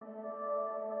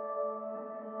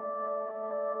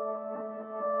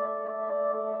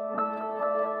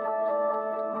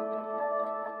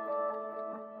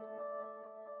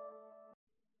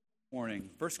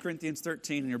1 Corinthians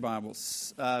 13 in your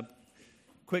Bibles.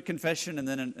 Quick confession and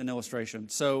then an illustration.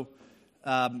 So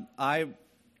I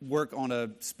work on a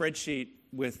spreadsheet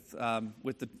with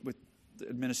the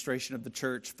administration of the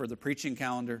church for the preaching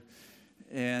calendar.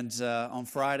 And on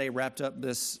Friday, wrapped up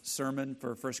this sermon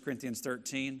for 1 Corinthians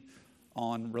 13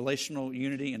 on relational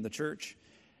unity in the church.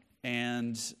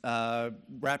 And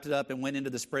wrapped it up and went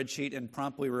into the spreadsheet and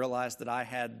promptly realized that I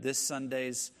had this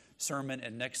Sunday's sermon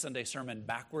and next Sunday's sermon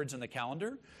backwards in the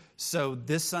calendar. So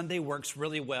this Sunday works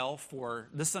really well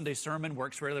this Sunday's sermon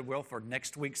works really well for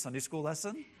next week's Sunday school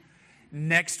lesson.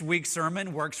 Next week's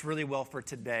sermon works really well for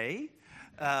today.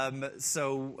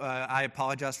 So I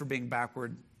apologize for being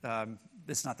backward.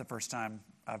 It's not the first time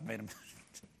I've made them.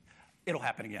 It'll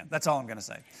happen again. That's all I'm going to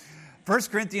say. 1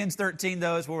 Corinthians 13,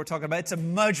 though, is what we're talking about. It's a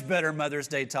much better Mother's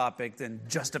Day topic than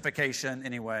justification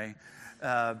anyway.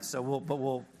 So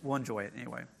we'll enjoy it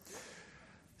anyway.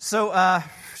 So, how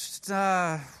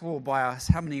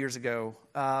many years ago?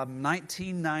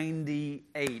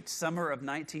 1998, summer of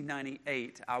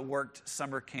 1998, I worked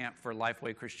summer camp for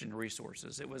Lifeway Christian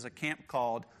Resources. It was a camp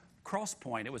called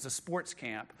Crosspoint. It was a sports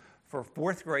camp for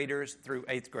 4th graders through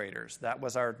 8th graders. That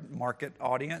was our market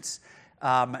audience.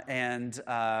 And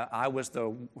I was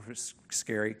the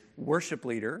scary worship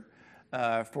leader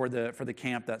for the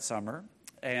camp that summer,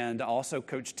 and also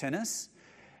coached tennis.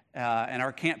 And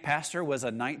our camp pastor was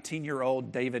a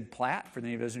 19-year-old David Platt, for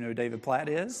any of those who know who David Platt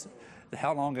is.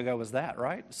 How long ago was that,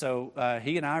 right? So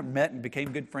he and I met and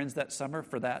became good friends that summer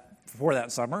for that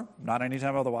summer, not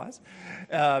anytime otherwise.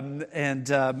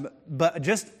 But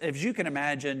just, as you can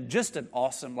imagine, just an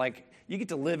awesome, you get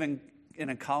to live in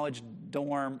a college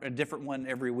dorm, a different one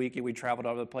every week, and we traveled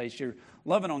all over the place. You're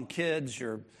loving on kids,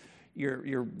 you're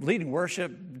leading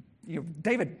worship.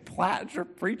 David Platt, your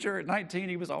preacher at 19,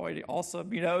 he was already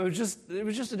awesome. It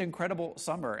was just an incredible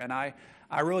summer, and I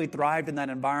really thrived in that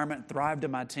environment, thrived in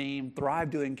my team,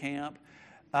 thrived doing camp,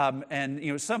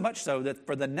 and so much so that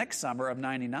for the next summer of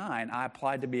 '99, I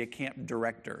applied to be a camp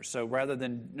director. So rather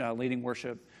than leading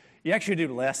worship, you actually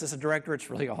do less as a director.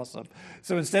 It's really awesome.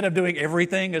 So instead of doing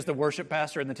everything as the worship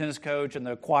pastor and the tennis coach and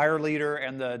the choir leader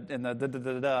and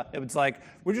it was like,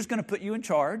 we're just going to put you in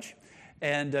charge.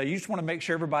 And you just want to make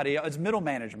sure everybody, it's middle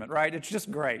management, right? It's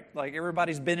just great.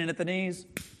 Everybody's bending at the knees.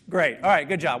 Great. All right,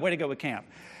 good job. Way to go with camp.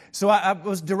 So I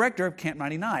was director of Camp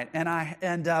 99.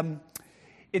 And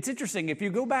it's interesting. If you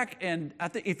go back and,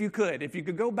 if you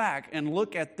could go back and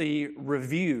look at the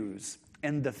reviews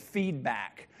and the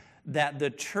feedback that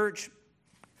the church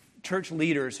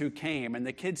leaders who came and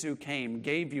the kids who came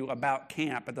gave you about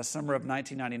camp at the summer of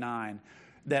 1999,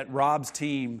 that Rob's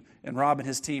team and Rob and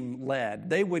his team led,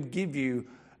 they would give you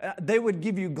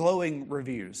glowing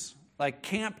reviews.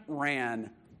 Camp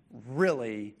ran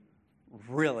really,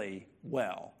 really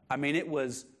well. I mean, it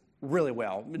was really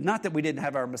well. Not that we didn't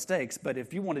have our mistakes, but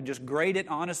if you want to just grade it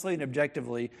honestly and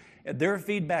objectively, their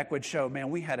feedback would show, man,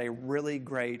 we had a really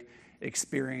great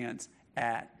experience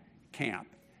at camp.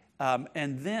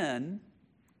 And then,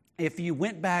 if you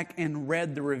went back and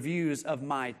read the reviews of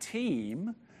my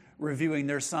team reviewing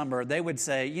their summer, they would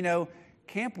say,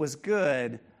 camp was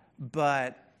good,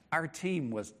 but our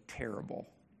team was terrible.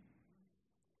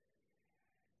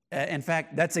 In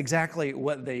fact, that's exactly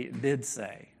what they did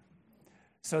say.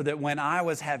 So that when I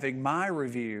was having my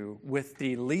review with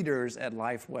the leaders at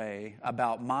Lifeway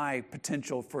about my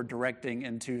potential for directing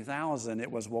in 2000, it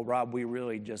was, well, Rob, we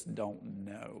really just don't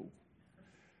know.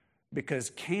 Because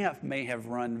camp may have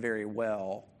run very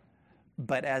well,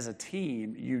 but as a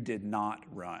team, you did not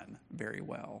run very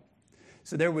well.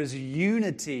 So there was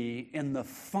unity in the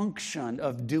function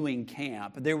of doing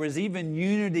camp. There was even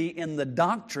unity in the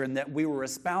doctrine that we were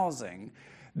espousing.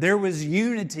 There was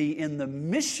unity in the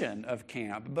mission of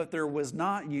camp, but there was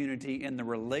not unity in the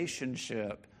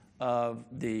relationship of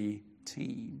the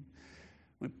team.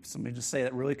 So let me just say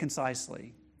that really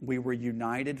concisely. We were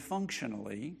united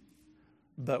functionally,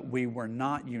 but we were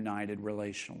not united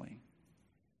relationally.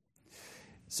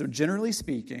 So generally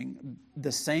speaking,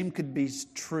 the same could be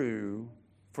true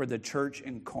for the church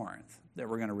in Corinth that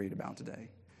we're going to read about today.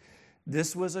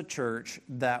 This was a church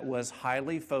that was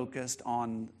highly focused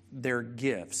on their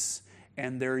gifts,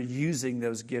 and they're using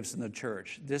those gifts in the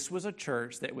church. This was a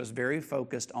church that was very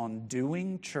focused on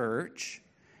doing church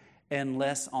and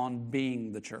less on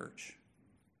being the church.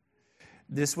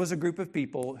 This was a group of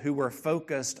people who were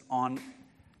focused on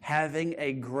having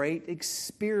a great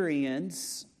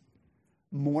experience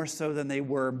more so than they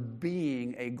were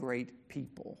being a great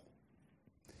people.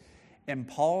 And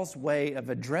Paul's way of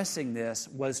addressing this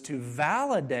was to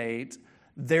validate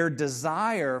their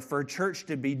desire for church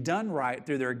to be done right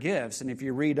through their gifts. And if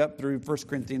you read up through 1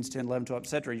 Corinthians 10, 11, 12,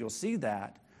 etc., you'll see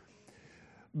that.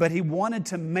 But he wanted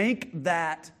to make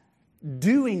that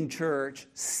doing church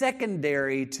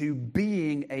secondary to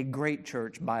being a great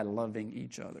church by loving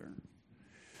each other.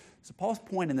 So Paul's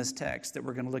point in this text that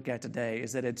we're going to look at today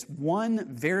is that it's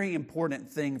one very important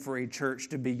thing for a church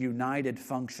to be united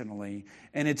functionally,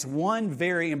 and it's one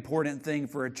very important thing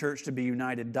for a church to be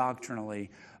united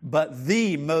doctrinally, but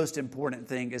the most important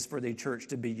thing is for the church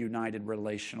to be united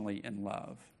relationally in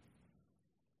love.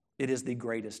 It is the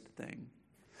greatest thing.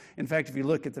 In fact, if you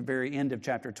look at the very end of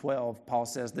chapter 12, Paul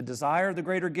says, the desire of the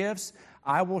greater gifts,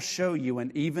 I will show you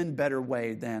an even better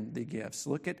way than the gifts.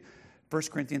 Look at 1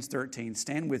 Corinthians 13.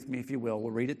 Stand with me if you will.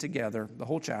 We'll read it together, the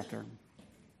whole chapter.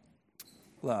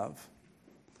 Love.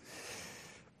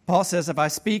 Paul says, if I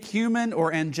speak human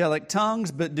or angelic tongues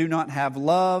but do not have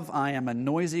love, I am a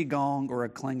noisy gong or a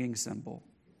clanging cymbal.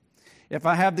 If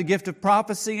I have the gift of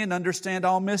prophecy and understand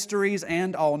all mysteries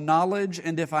and all knowledge,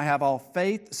 and if I have all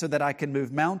faith so that I can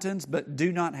move mountains but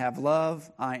do not have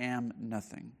love, I am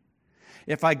nothing.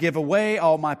 If I give away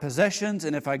all my possessions,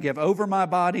 and if I give over my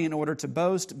body in order to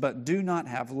boast, but do not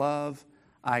have love,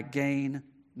 I gain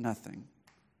nothing.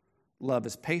 Love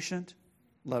is patient.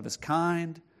 Love is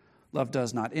kind. Love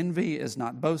does not envy, is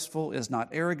not boastful, is not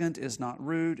arrogant, is not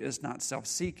rude, is not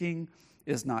self-seeking,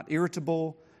 is not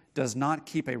irritable, does not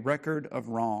keep a record of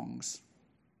wrongs.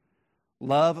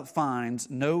 Love finds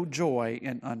no joy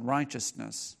in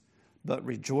unrighteousness, but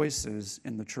rejoices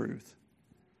in the truth.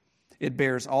 It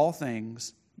bears all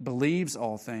things, believes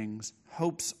all things,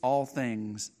 hopes all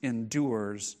things,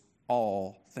 endures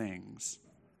all things.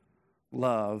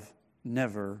 Love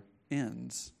never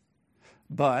ends.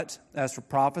 But as for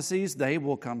prophecies, they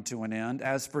will come to an end.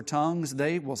 As for tongues,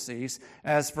 they will cease.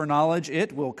 As for knowledge,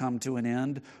 it will come to an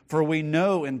end. For we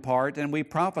know in part and we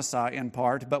prophesy in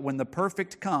part, but when the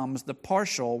perfect comes, the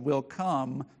partial will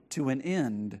come to an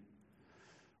end.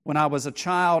 When I was a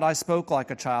child, I spoke like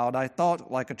a child. I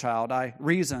thought like a child. I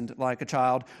reasoned like a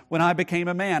child. When I became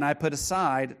a man, I put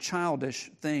aside childish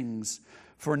things.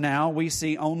 For now we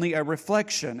see only a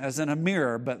reflection as in a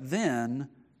mirror, but then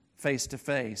face to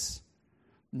face.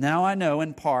 Now I know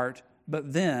in part,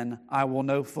 but then I will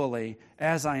know fully,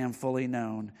 as I am fully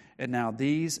known. And now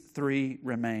these three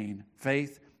remain: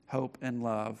 faith, hope, and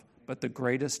love. But the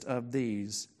greatest of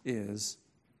these is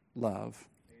love.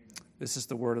 This is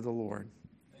the word of the Lord.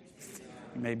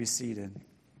 You may be seated.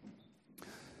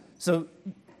 So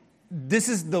this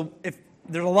is there's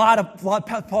a lot,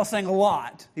 Paul's saying a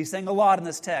lot. He's saying a lot in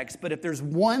this text. But if there's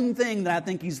one thing that I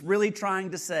think he's really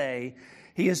trying to say,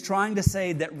 he is trying to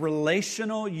say that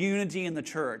relational unity in the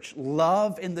church,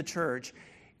 love in the church,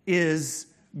 is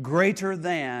greater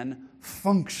than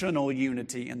functional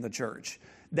unity in the church.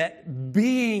 That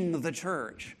being the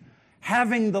church,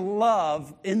 having the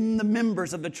love in the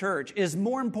members of the church, is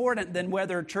more important than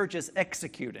whether a church is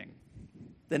executing,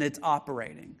 than it's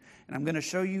operating. And I'm going to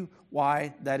show you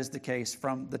why that is the case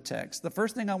from the text. The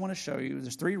first thing I want to show you,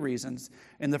 there's three reasons,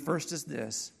 and the first is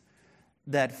this: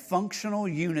 that functional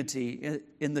unity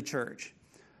in the church,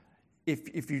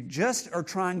 if you just are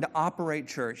trying to operate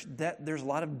church, that there's a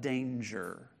lot of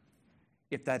danger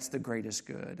if that's the greatest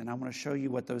good. And I want to show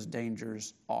you what those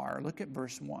dangers are. Look at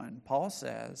verse 1. Paul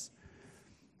says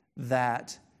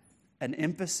that an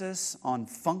emphasis on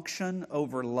function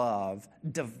over love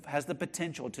has the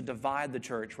potential to divide the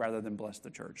church rather than bless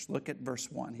the church. Look at verse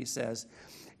 1. He says,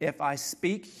 if I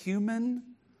speak human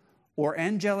or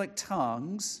angelic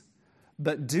tongues,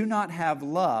 but do not have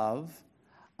love,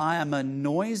 I am a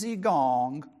noisy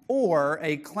gong or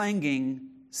a clanging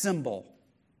cymbal.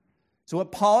 So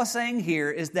what Paul is saying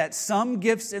here is that some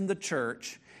gifts in the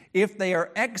church, if they are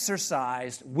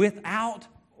exercised without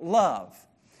love,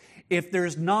 if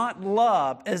there's not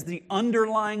love as the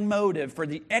underlying motive for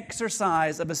the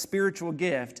exercise of a spiritual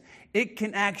gift, it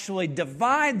can actually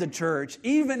divide the church,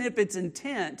 even if its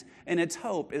intent and its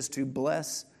hope is to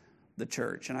bless the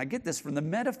church. And I get this from the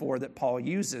metaphor that Paul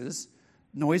uses,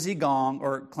 noisy gong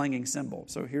or clanging cymbal.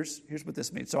 So here's what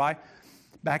this means. So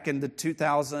back in the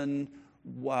 2000,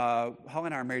 Holly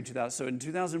and I are married in 2000. So in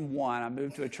 2001, I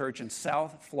moved to a church in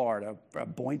South Florida,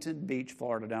 Boynton Beach,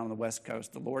 Florida, down on the West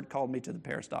Coast. The Lord called me to the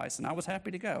Paradise, and I was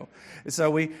happy to go. So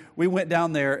we went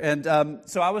down there, and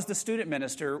so I was the student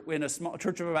minister in a small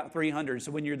church of about 300.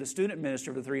 So when you're the student minister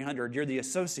of the 300, you're the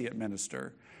associate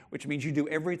minister, which means you do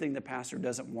everything the pastor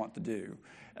doesn't want to do,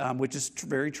 which is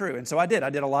very true. And so I did.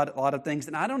 I did a lot of things,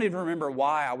 and I don't even remember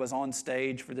why I was on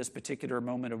stage for this particular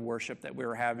moment of worship that we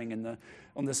were having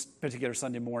on this particular there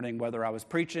Sunday morning, whether I was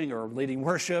preaching or leading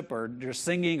worship or just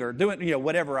singing or doing,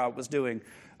 whatever I was doing.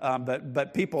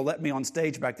 But people let me on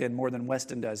stage back then more than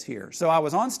Weston does here. So I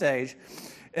was on stage,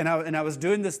 and I was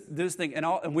doing this thing,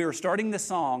 and we were starting this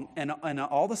song, and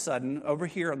all of a sudden, over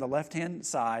here on the left-hand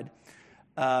side,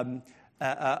 an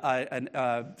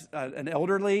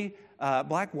elderly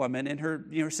black woman in her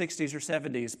 60s or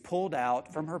 70s pulled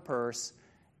out from her purse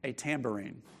a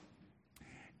tambourine.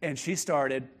 And she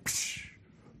started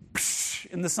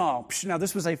in the song. Now,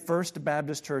 this was a First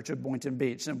Baptist Church of Boynton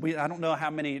Beach. And I don't know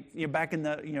how many, back in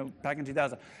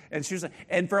 2000. And she was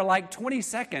and for like 20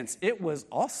 seconds, it was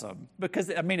awesome. Because,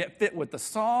 it fit with the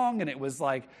song. And it was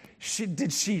like,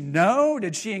 did she know?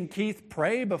 Did she and Keith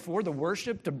pray before the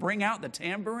worship to bring out the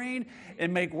tambourine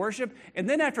and make worship? And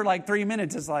then after like 3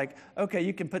 minutes, it's like, okay,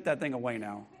 you can put that thing away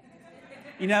now.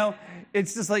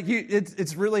 It's just like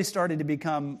it's really started to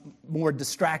become more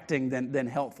distracting than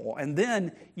helpful. And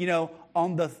then,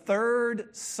 on the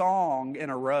third song in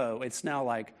a row, it's now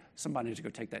like somebody needs to go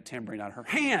take that tambourine out of her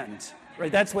hand,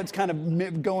 right? That's what's kind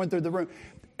of going through the room.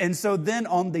 And so then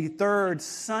on the third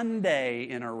Sunday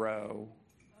in a row,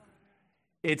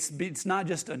 it's not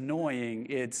just annoying,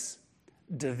 it's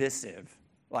divisive.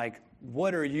 Like,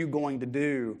 what are you going to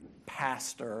do,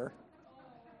 pastor,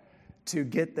 to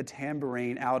get the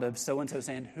tambourine out of so-and-so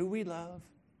saying, who we love?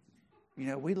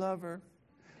 We love her.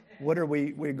 What are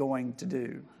we going to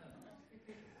do?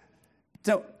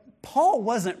 So Paul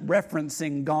wasn't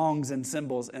referencing gongs and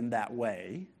cymbals in that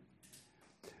way,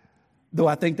 though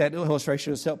I think that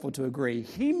illustration is helpful to agree.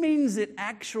 He means it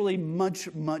actually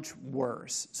much, much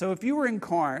worse. So if you were in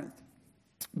Corinth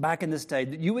back in this day,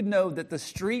 you would know that the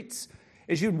streets,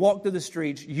 as you'd walk through the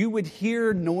streets, you would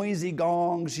hear noisy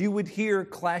gongs, you would hear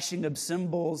clashing of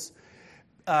cymbals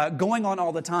going on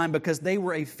all the time because they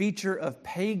were a feature of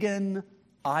pagan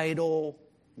idol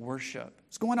worship.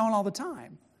 It's going on all the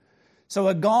time. So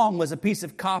a gong was a piece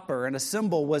of copper, and a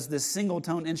cymbal was this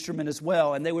single-tone instrument as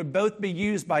well, and they would both be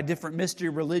used by different mystery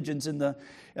religions in the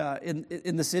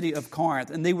city of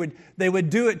Corinth. And they would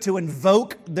do it to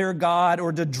invoke their god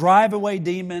or to drive away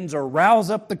demons or rouse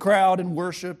up the crowd in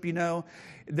worship.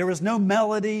 There was no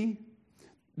melody,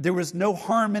 there was no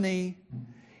harmony.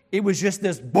 It was just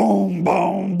this boom,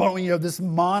 boom, boom. This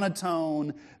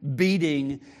monotone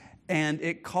beating. And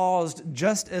it caused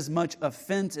just as much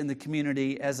offense in the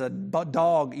community as a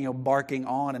dog, barking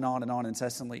on and on and on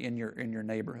incessantly in your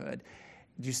neighborhood.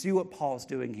 Do you see what Paul's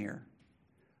doing here?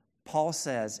 Paul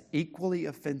says equally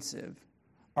offensive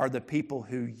are the people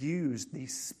who use the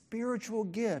spiritual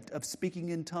gift of speaking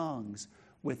in tongues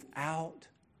without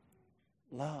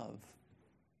love.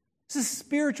 It's a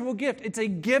spiritual gift. It's a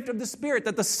gift of the Spirit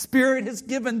that the Spirit has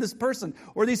given this person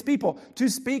or these people to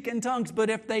speak in tongues. But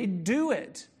if they do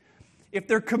it, if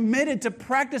they're committed to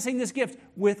practicing this gift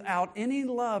without any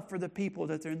love for the people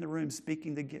that they're in the room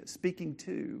speaking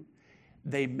to,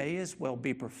 they may as well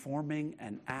be performing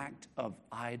an act of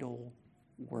idol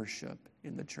worship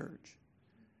in the church.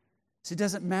 See, it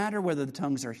doesn't matter whether the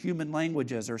tongues are human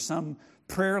languages or some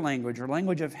prayer language or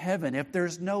language of heaven. If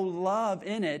there's no love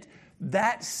in it,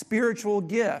 that spiritual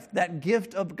gift, that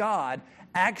gift of God,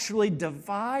 actually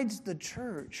divides the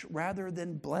church rather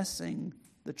than blessing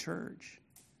the church.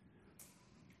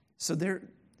 So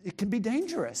it can be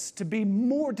dangerous to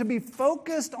be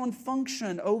focused on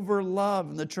function over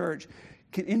love in the church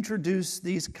can introduce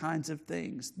these kinds of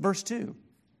things. Verse 2.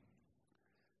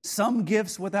 Some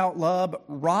gifts without love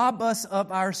rob us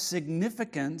of our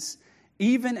significance,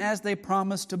 even as they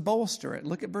promise to bolster it.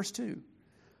 Look at verse 2.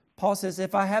 Paul says,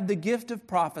 if I have the gift of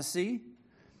prophecy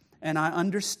and I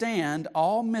understand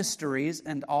all mysteries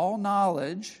and all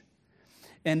knowledge,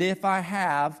 and if I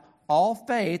have all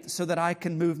faith so that I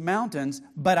can move mountains,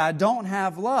 but I don't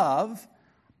have love,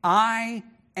 I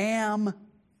am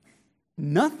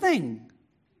nothing.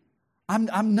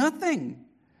 I'm nothing.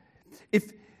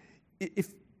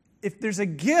 If there's a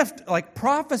gift like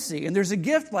prophecy and there's a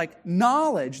gift like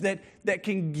knowledge that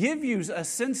can give you a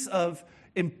sense of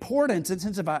importance, a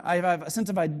sense of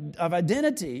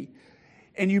identity,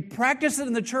 and you practice it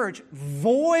in the church,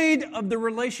 void of the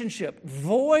relationship,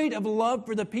 void of love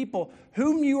for the people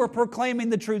whom you are proclaiming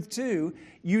the truth to,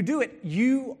 you do it.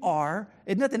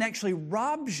 Nothing actually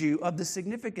robs you of the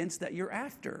significance that you're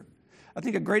after. I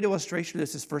think a great illustration of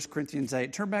this is 1 Corinthians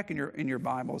 8. Turn back in your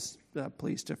Bibles,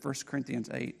 please, to 1 Corinthians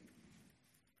 8.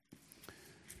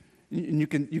 And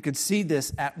you can see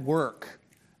this at work.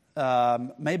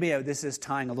 Maybe this is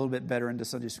tying a little bit better into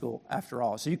Sunday school after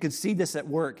all. So you can see this at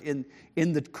work in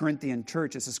the Corinthian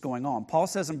church as this is going on. Paul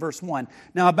says in verse 1,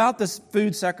 now about this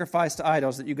food sacrificed to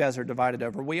idols that you guys are divided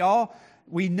over,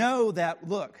 we know that,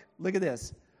 look at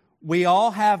this. We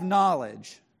all have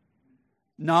knowledge.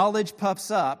 Knowledge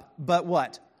puffs up, but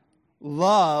what?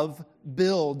 Love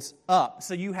builds up.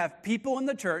 So you have people in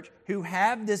the church who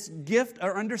have this gift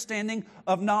or understanding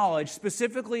of knowledge,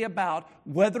 specifically about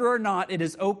whether or not it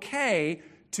is okay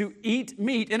to eat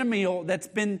meat in a meal that's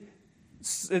been,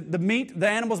 the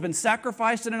animal's been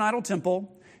sacrificed in an idol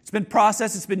temple. It's been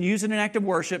processed, it's been used in an act of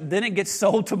worship, then it gets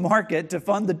sold to market to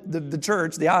fund the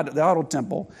church, the idol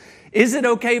temple. Is it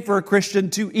okay for a Christian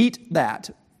to eat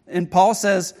that? And Paul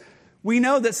says, we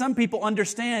know that some people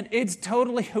understand it's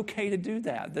totally okay to do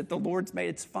that the Lord's made,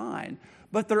 it's fine.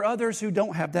 But there are others who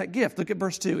don't have that gift. Look at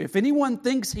verse 2. If anyone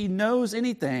thinks he knows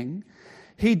anything,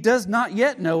 he does not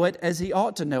yet know it as he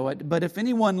ought to know it. But if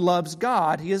anyone loves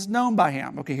God, he is known by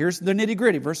him. Okay, here's the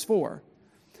nitty-gritty, verse 4.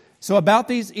 So about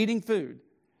these eating food.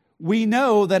 We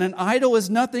know that an idol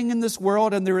is nothing in this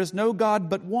world and there is no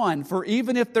God but one. For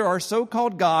even if there are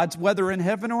so-called gods, whether in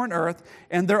heaven or on earth,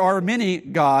 and there are many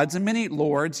gods and many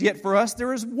lords, yet for us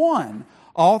there is one.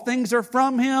 All things are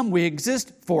from Him. We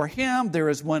exist for Him. There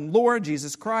is one Lord,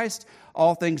 Jesus Christ.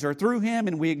 All things are through Him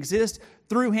and we exist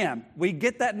through Him. We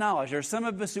get that knowledge. There are some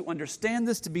of us who understand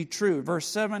this to be true. Verse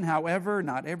 7, however,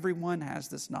 not everyone has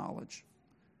this knowledge.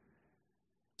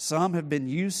 Some have been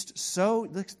used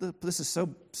this is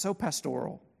so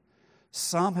pastoral.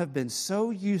 Some have been so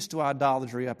used to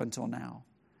idolatry up until now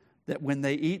that when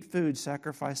they eat food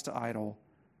sacrificed to idol,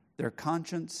 their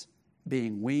conscience,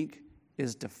 being weak,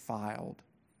 is defiled.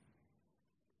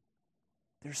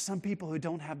 There's some people who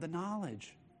don't have the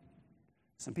knowledge.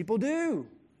 Some people do.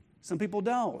 Some people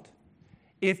don't.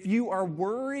 If you are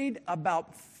worried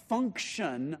about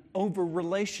function over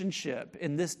relationship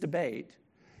in this debate,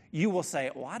 you will say,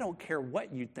 well, I don't care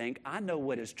what you think. I know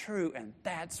what is true, and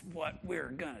that's what we're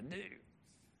going to do.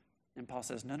 And Paul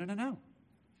says, no.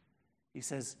 He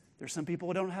says, there's some people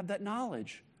who don't have that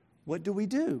knowledge. What do we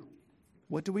do?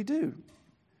 What do we do?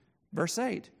 Verse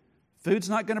 8, food's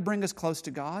not going to bring us close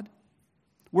to God.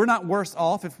 We're not worse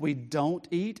off if we don't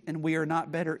eat, and we are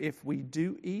not better if we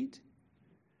do eat.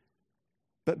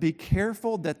 But be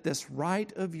careful that this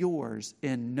right of yours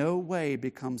in no way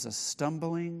becomes a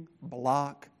stumbling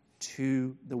block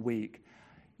to the weak.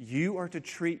 You are to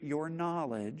treat your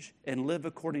knowledge and live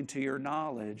according to your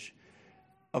knowledge,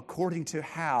 according to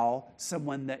how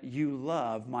someone that you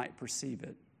love might perceive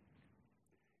it.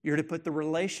 You're to put the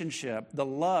relationship, the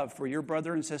love for your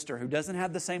brother and sister who doesn't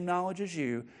have the same knowledge as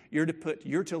you, you're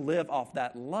to live off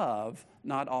that love,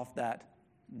 not off that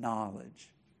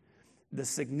knowledge. The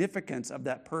significance of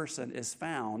that person is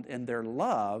found in their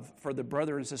love for the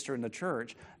brother and sister in the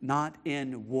church, not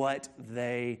in what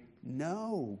they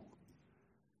know.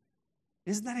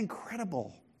 Isn't that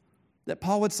incredible? That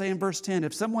Paul would say in verse 10,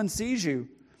 if someone sees you,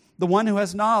 the one who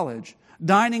has knowledge,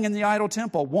 dining in the idol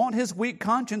temple, won't his weak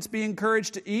conscience be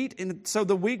encouraged to eat? And so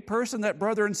the weak person, that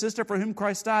brother and sister for whom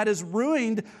Christ died, is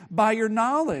ruined by your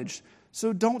knowledge.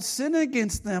 So don't sin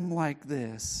against them like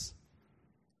this.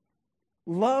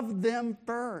 Love them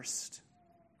first.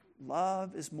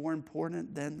 Love is more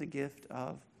important than the gift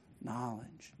of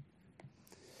knowledge.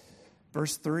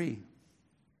 Verse 3,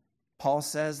 Paul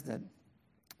says that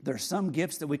there's some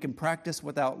gifts that we can practice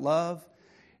without love.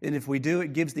 And if we do,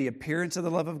 it gives the appearance of the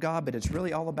love of God, but it's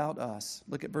really all about us.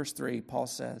 Look at verse 3. Paul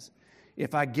says,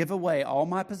 if I give away all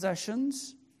my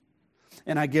possessions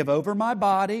and I give over my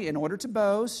body in order to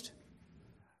boast,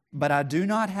 but I do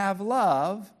not have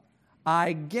love,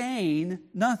 I gain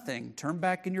nothing. Turn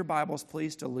back in your Bibles,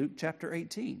 please, to Luke chapter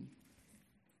 18.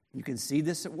 You can see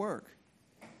this at work.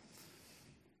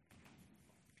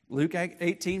 Luke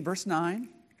 18, verse 9.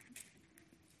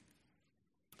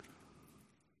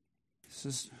 This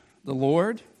is the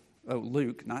Lord. Oh,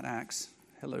 Luke, not Acts.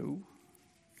 Hello.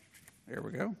 There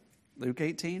we go. Luke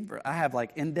 18. I have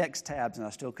like index tabs and I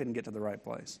still couldn't get to the right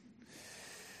place.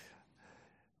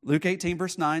 Luke 18,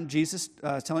 verse 9, Jesus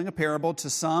telling a parable to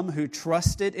some who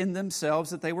trusted in themselves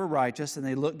that they were righteous and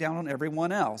they looked down on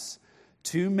everyone else.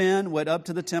 2 men went up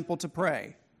to the temple to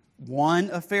pray. One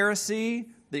a Pharisee,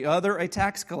 the other a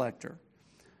tax collector.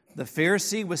 The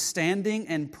Pharisee was standing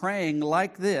and praying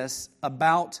like this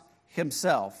about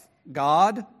himself.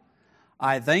 God,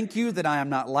 I thank you that I am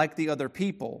not like the other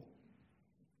people.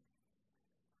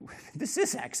 This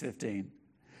is Acts 15.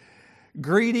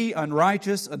 Greedy,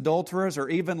 unrighteous, adulterers, or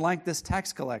even like this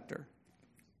tax collector.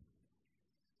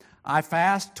 I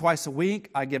fast twice a week.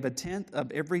 I give 1/10 of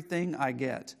everything I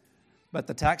get. But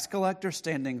the tax collector,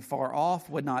 standing far off,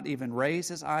 would not even raise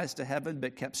his eyes to heaven,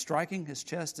 but kept striking his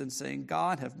chest and saying,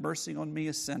 God, have mercy on me,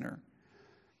 a sinner.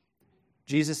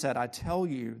 Jesus said, I tell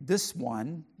you, this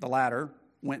one, the latter,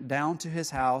 went down to his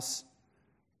house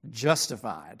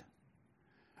justified,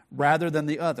 rather than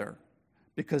the other.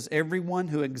 Because everyone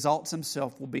who exalts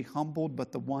himself will be humbled,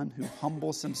 but the one who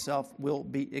humbles himself will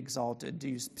be exalted. Do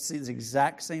you see the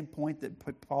exact same point that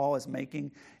Paul is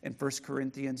making in 1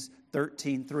 Corinthians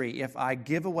 13:3? If I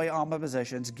give away all my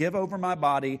possessions, give over my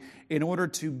body in order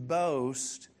to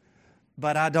boast,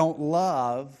 but I don't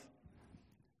love,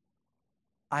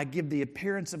 I give the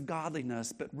appearance of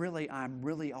godliness, but really I'm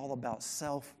really all about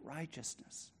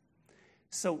self-righteousness.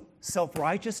 So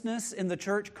self-righteousness in the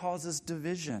church causes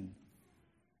division.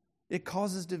 It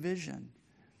causes division.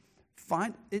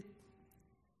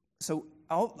 So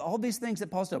all these things that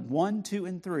Paul's done, 1, 2,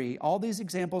 and 3, all these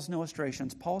examples and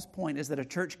illustrations, Paul's point is that a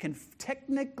church can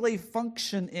technically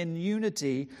function in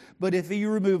unity, but if you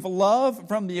remove love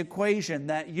from the equation,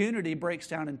 that unity breaks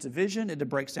down into division, it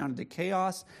breaks down into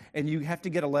chaos, and you have to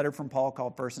get a letter from Paul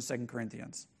called 1 and 2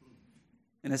 Corinthians.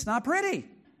 And it's not pretty.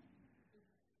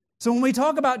 So when we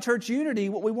talk about church unity,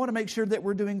 what we want to make sure that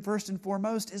we're doing first and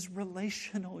foremost is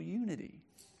relational unity.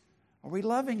 Are we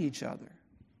loving each other?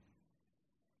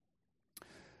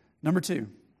 Number 2,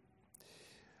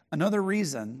 another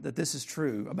reason that this is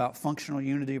true about functional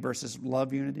unity versus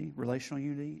love unity, relational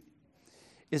unity,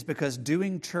 is because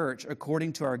doing church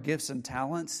according to our gifts and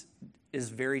talents is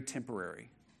very temporary.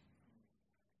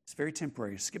 It's very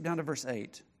temporary. Skip down to verse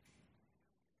 8.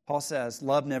 Paul says,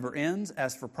 love never ends.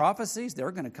 As for prophecies,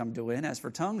 they're going to come to an end. As for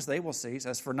tongues, they will cease.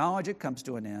 As for knowledge, it comes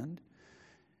to an end.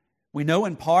 We know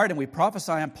in part and we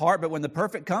prophesy in part, but when the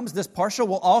perfect comes, this partial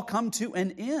will all come to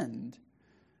an end.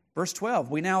 Verse 12,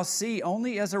 we now see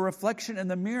only as a reflection in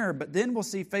the mirror, but then we'll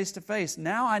see face to face.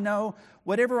 Now I know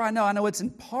whatever I know it's in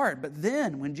part, but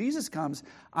then when Jesus comes,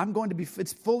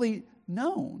 it's fully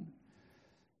known.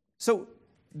 So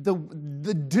the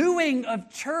doing of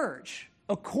church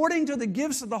according to the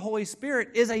gifts of the Holy Spirit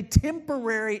is a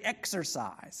temporary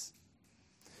exercise.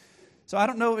 So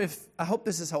I hope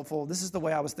this is helpful. This is the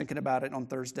way I was thinking about it on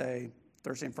Thursday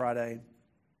and Friday.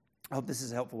 I hope this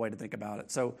is a helpful way to think about it.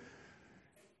 So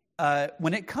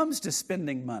when it comes to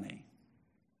spending money,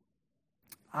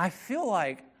 I feel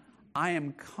like I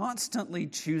am constantly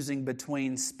choosing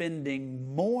between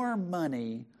spending more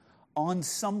money on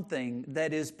something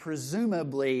that is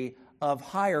presumably of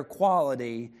higher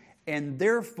quality and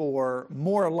therefore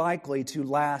more likely to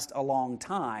last a long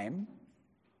time,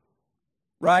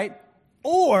 right?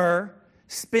 Or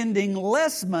spending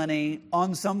less money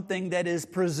on something that is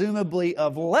presumably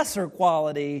of lesser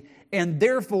quality and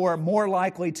therefore more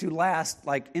likely to last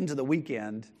like into the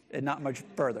weekend and not much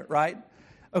further, right?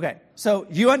 Okay, so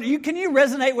can you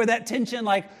resonate with that tension?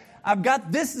 Like, I've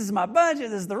got this is my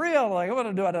budget, this is the real, like what do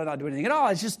I do? I don't do anything at all.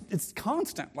 It's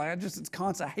constant. It's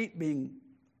constant. I hate being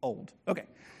old. Okay.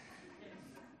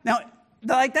 Now,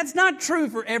 that's not true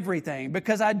for everything,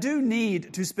 because I do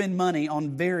need to spend money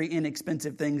on very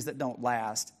inexpensive things that don't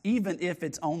last, even if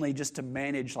it's only just to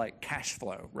manage like cash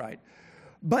flow, right?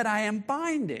 But I am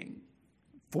finding,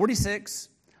 46,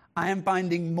 I am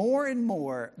finding more and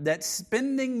more that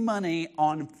spending money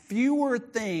on fewer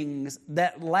things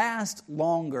that last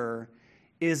longer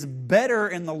is better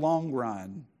in the long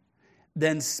run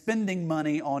than spending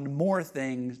money on more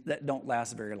things that don't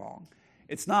last very long.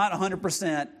 It's not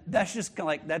 100%. That's just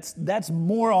like that's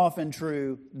more often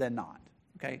true than not.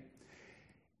 Okay?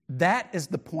 That is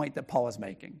the point that Paul is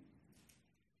making.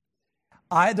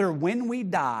 Either when we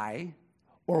die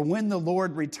or when the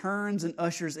Lord returns and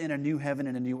ushers in a new heaven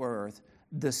and a new earth,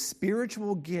 the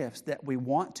spiritual gifts that we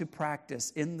want to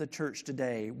practice in the church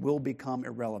today will become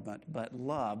irrelevant, but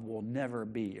love will never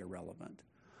be irrelevant.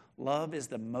 Love is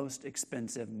the most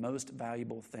expensive, most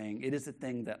valuable thing. It is the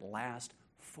thing that lasts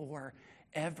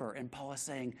forever. And Paul is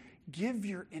saying, give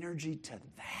your energy to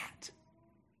that.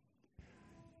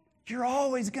 You're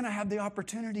always going to have the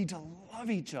opportunity to love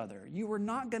each other. You are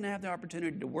not going to have the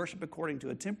opportunity to worship according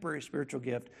to a temporary spiritual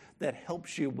gift that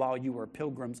helps you while you are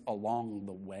pilgrims along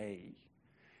the way.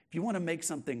 If you want to make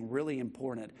something really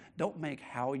important, don't make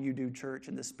how you do church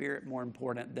in the Spirit more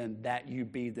important than that you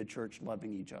be the church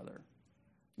loving each other.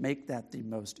 Make that the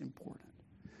most important.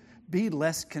 Be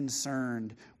less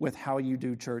concerned with how you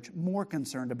do church, more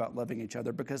concerned about loving each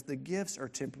other, because the gifts are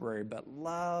temporary, but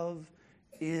love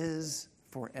is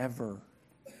forever.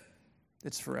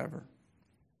 It's forever.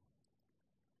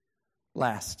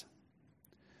 Last,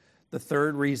 the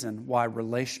third reason why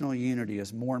relational unity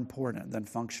is more important than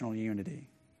functional unity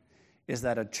is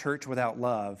that a church without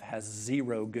love has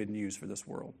zero good news for this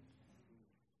world.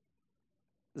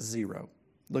 Zero.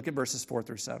 Look at verses 4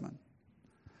 through 7.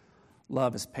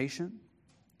 Love is patient.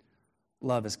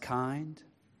 Love is kind.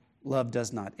 Love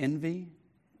does not envy.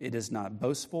 It is not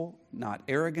boastful, not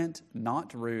arrogant,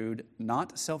 not rude,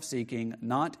 not self-seeking,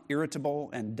 not irritable,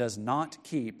 and does not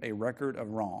keep a record of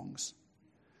wrongs.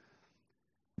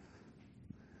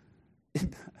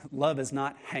 Love is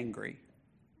not hangry.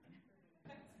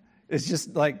 It's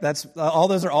just like that's all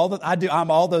those are all that I do. I'm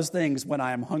all those things when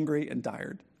I am hungry and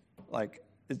tired. Like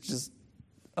it's just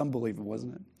unbelievable,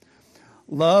 isn't it?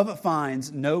 Love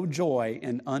finds no joy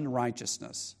in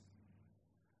unrighteousness,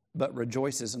 but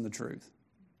rejoices in the truth.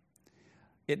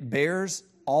 It bears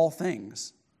all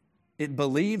things. It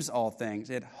believes all things.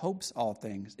 It hopes all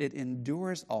things. It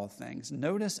endures all things.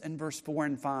 Notice in verse 4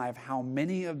 and 5 how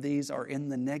many of these are in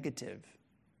the negative.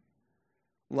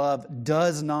 Love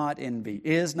does not envy,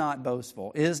 is not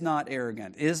boastful, is not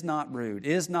arrogant, is not rude,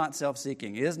 is not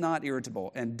self-seeking, is not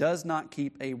irritable, and does not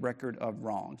keep a record of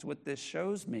wrongs. What this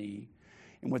shows me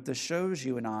and what this shows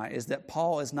you and I is that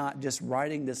Paul is not just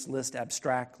writing this list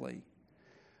abstractly.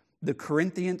 The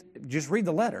Corinthians, just read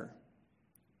the letter.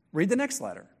 Read the next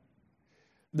letter.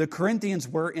 The Corinthians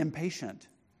were impatient.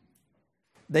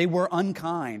 They were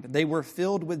unkind. They were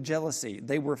filled with jealousy.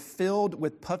 They were filled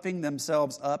with puffing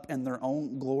themselves up in their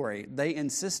own glory. They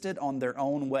insisted on their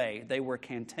own way. They were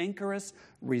cantankerous,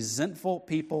 resentful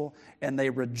people, and they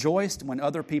rejoiced when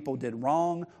other people did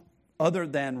wrong, other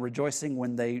than rejoicing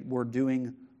when they were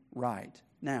doing right.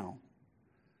 Now,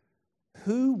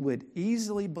 who would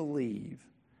easily believe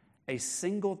a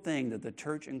single thing that the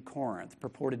church in Corinth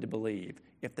purported to believe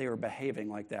if they were behaving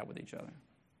like that with each other?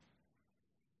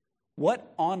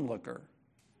 What onlooker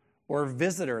or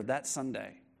visitor that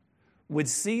Sunday would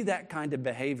see that kind of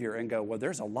behavior and go, well,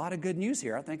 there's a lot of good news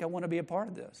here. I think I want to be a part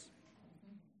of this.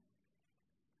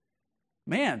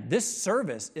 Man, this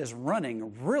service is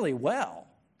running really well.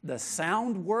 The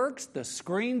sound works, the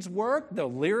screens work, the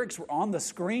lyrics were on the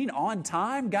screen on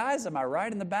time. Guys, am I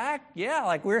right in the back? Yeah,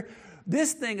 like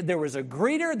this thing, there was a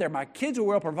greeter, my kids were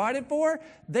well provided for.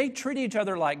 They treat each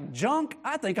other like junk.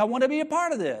 I think I want to be a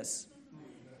part of this.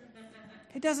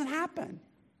 It doesn't happen.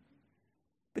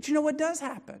 But you know what does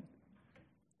happen?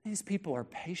 These people are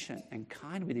patient and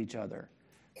kind with each other.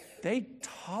 They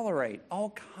tolerate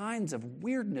all kinds of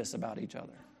weirdness about each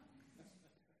other.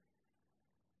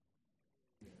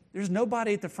 There's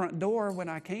nobody at the front door when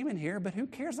I came in here, but who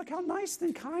cares? Look how nice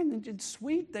and kind and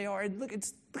sweet they are. And look at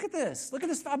this. Look at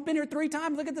this. I've been here 3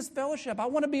 times. Look at this fellowship. I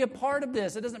want to be a part of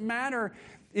this. It doesn't matter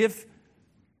if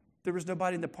there was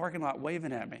nobody in the parking lot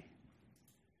waving at me.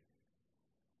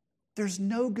 There's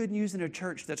no good news in a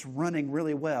church that's running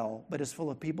really well, but is full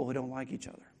of people who don't like each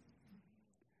other.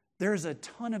 There's a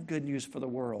ton of good news for the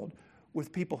world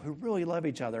with people who really love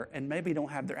each other and maybe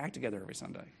don't have their act together every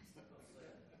Sunday.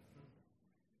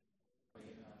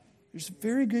 There's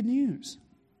very good news.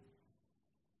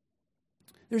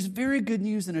 There's very good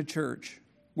news in a church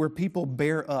where people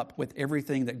bear up with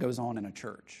everything that goes on in a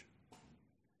church.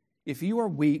 If you are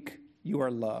weak, you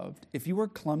are loved. If you are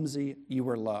clumsy, you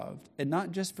are loved. And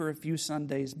not just for a few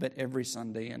Sundays, but every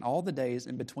Sunday and all the days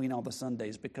in between all the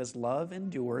Sundays, because love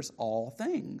endures all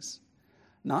things.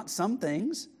 Not some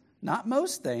things, not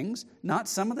most things, not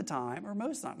some of the time or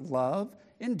most of the time. Love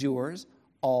endures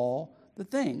all the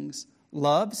things.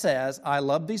 Love says, I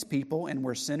love these people and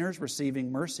we're sinners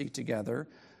receiving mercy together.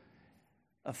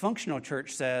 A functional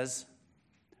church says,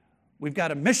 we've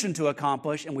got a mission to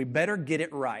accomplish and we better get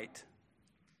it right.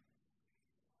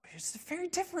 It's a very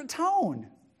different tone.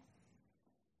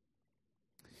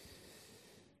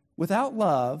 Without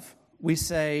love, we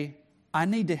say, I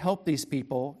need to help these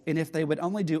people, and if they would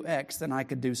only do X, then I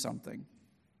could do something.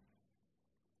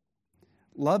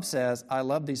 Love says, I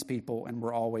love these people, and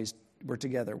we're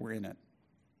together, we're in it,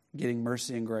 getting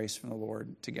mercy and grace from the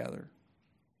Lord together.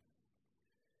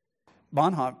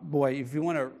 Bonhoeffer, boy, if you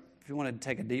want to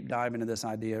take a deep dive into this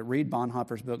idea, read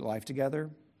Bonhoeffer's book, Life Together.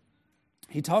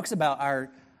 He talks about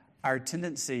our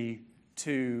tendency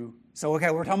to, so okay,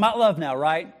 we're talking about love now,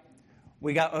 right?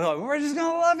 We're just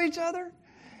going to love each other.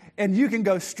 And you can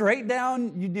go straight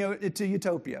down, to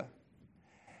utopia.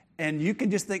 And you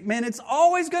can just think, man, it's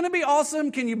always going to be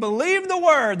awesome. Can you believe the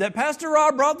word that Pastor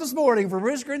Rob brought this morning from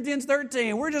 1 Corinthians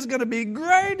 13? We're just going to be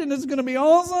great and it's going to be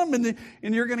awesome. And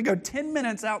you're going to go 10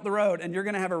 minutes out the road and you're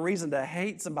going to have a reason to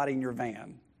hate somebody in your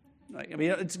van.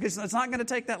 It's not going to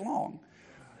take that long.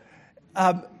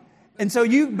 And so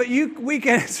we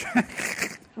can,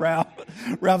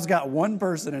 Ralph's got one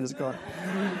person in his car.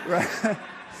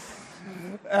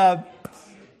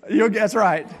 That's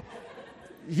right.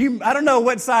 I don't know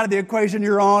what side of the equation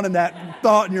you're on and that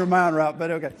thought in your mind, Ralph,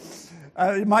 but okay.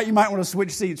 You might want to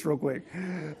switch seats real quick.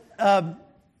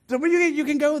 So you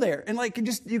can go there and like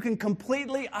you can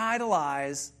completely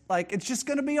idolize, like it's just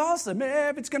going to be awesome.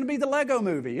 It's going to be the Lego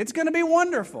movie. It's going to be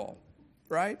wonderful,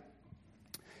 right?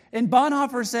 And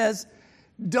Bonhoeffer says,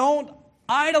 don't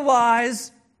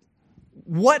idolize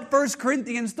what 1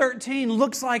 Corinthians 13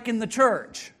 looks like in the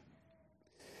church.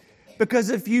 Because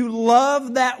if you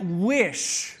love that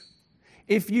wish,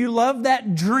 if you love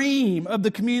that dream of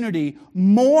the community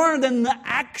more than the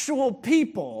actual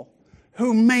people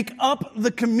who make up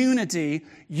the community,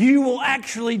 you will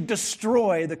actually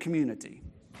destroy the community.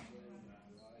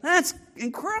 That's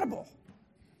incredible.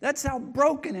 That's how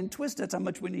broken and twisted, that's how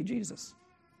much we need Jesus.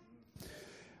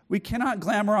 We cannot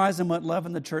glamorize in what love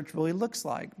in the church really looks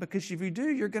like, because if you do,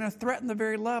 you're going to threaten the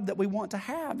very love that we want to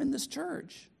have in this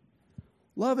church.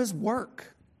 Love is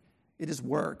work. It is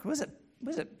work. Was it?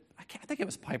 I think it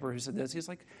was Piper who said this. He's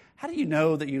like, how do you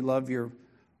know that you love your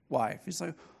wife? He's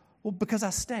like, well, because I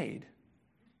stayed.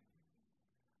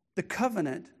 The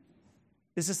covenant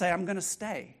is to say, I'm going to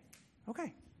stay.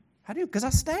 Okay. How do you? Because I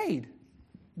stayed.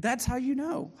 That's how you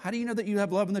know. How do you know that you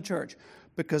have love in the church?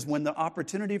 Because when the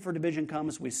opportunity for division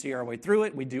comes, we see our way through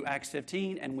it. We do Acts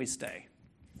 15 and we stay.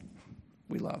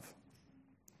 We love.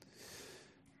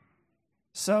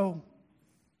 So,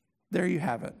 there you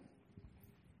have it.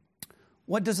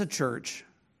 What does a church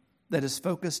that is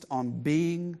focused on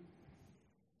being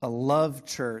a love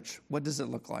church, what does it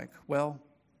look like? Well,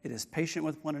 it is patient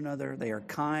with one another. They are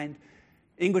kind.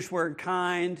 English word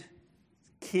kind,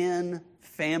 kin,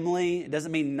 family. It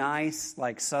doesn't mean nice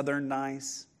like Southern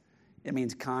nice. It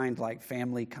means kind like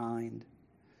family kind.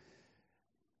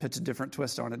 Puts a different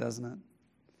twist on it, doesn't it?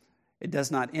 It does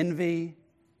not envy.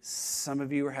 Some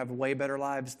of you have way better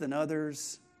lives than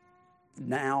others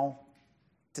now,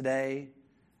 today.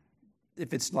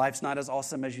 If life's not as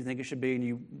awesome as you think it should be and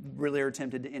you really are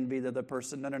tempted to envy the other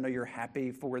person, no, you're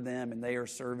happy for them and they are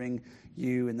serving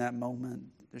you in that moment.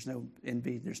 There's no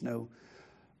envy. There's no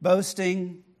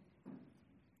boasting.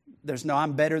 There's no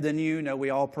I'm better than you. No,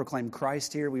 we all proclaim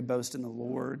Christ here. We boast in the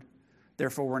Lord.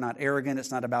 Therefore, we're not arrogant.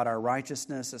 It's not about our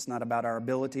righteousness. It's not about our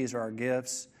abilities or our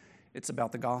gifts. It's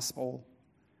about the gospel.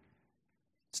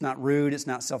 It's not rude. It's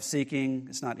not self-seeking.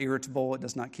 It's not irritable. It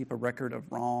does not keep a record of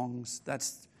wrongs.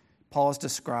 Paul's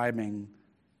describing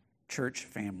church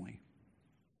family.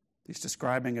 He's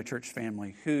describing a church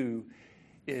family who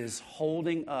is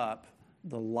holding up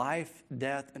the life,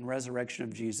 death, and resurrection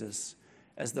of Jesus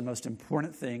as the most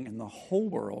important thing in the whole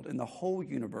world, in the whole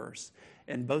universe,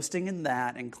 and boasting in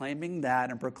that, and claiming that,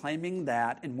 and proclaiming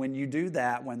that. And when you do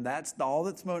that, when that's all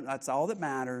that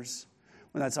matters,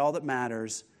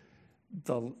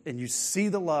 and you see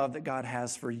the love that God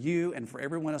has for you and for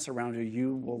everyone else around you,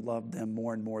 you will love them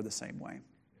more and more the same way.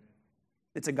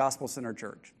 It's a gospel-centered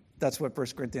church. That's what 1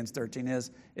 Corinthians 13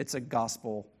 is. It's a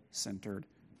gospel-centered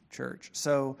church.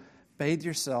 So bathe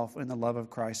yourself in the love of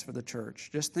Christ for the church.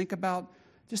 Just think about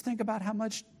how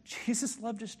much Jesus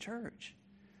loved his church.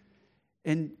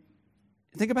 And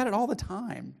think about it all the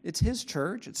time. It's his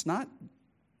church. It's not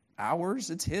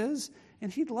ours. It's his.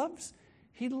 And he loves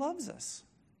us.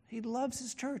 He loves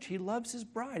his church. He loves his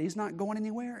bride. He's not going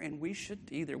anywhere, and we should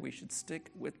either. We should stick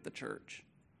with the church.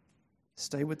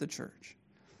 Stay with the church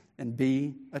and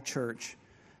be a church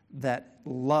that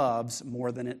loves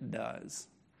more than it does.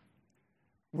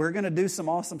 We're going to do some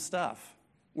awesome stuff.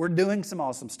 We're doing some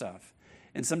awesome stuff.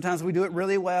 And sometimes we do it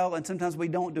really well, and sometimes we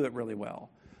don't do it really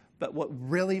well. But what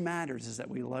really matters is that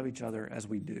we love each other as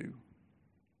we do.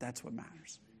 That's what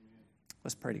matters.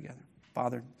 Let's pray together.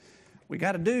 Father, we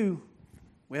have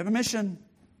a mission.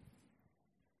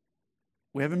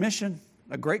 We have a mission,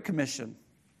 a great commission,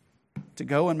 to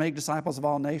go and make disciples of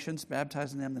all nations,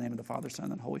 baptizing them in the name of the Father,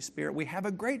 Son, and Holy Spirit. We have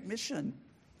a great mission.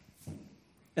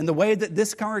 And the way that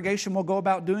this congregation will go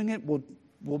about doing it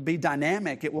will be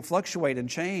dynamic. It will fluctuate and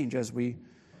change as we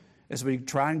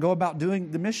try and go about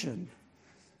doing the mission.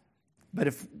 But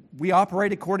if we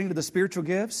operate according to the spiritual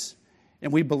gifts,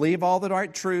 and we believe all the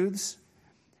right truths,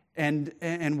 and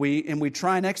we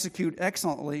try and execute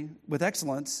excellently with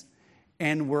excellence,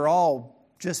 and we're all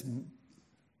just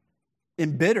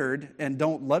embittered and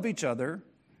don't love each other,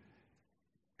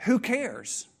 who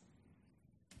cares?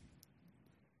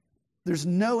 There's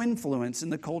no influence in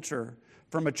the culture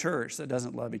from a church that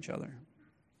doesn't love each other.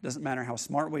 It doesn't matter how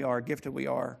smart we are, gifted we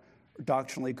are, or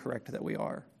doctrinally correct that we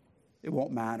are. It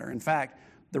won't matter. In fact,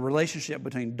 the relationship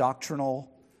between doctrinal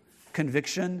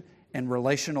conviction and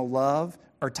relational love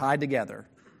are tied together.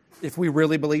 If we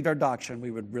really believed our doctrine, we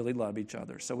would really love each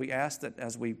other. So we ask that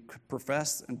as we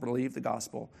profess and believe the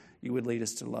gospel, you would lead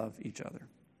us to love each other.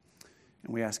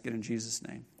 And we ask it in Jesus'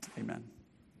 name. Amen.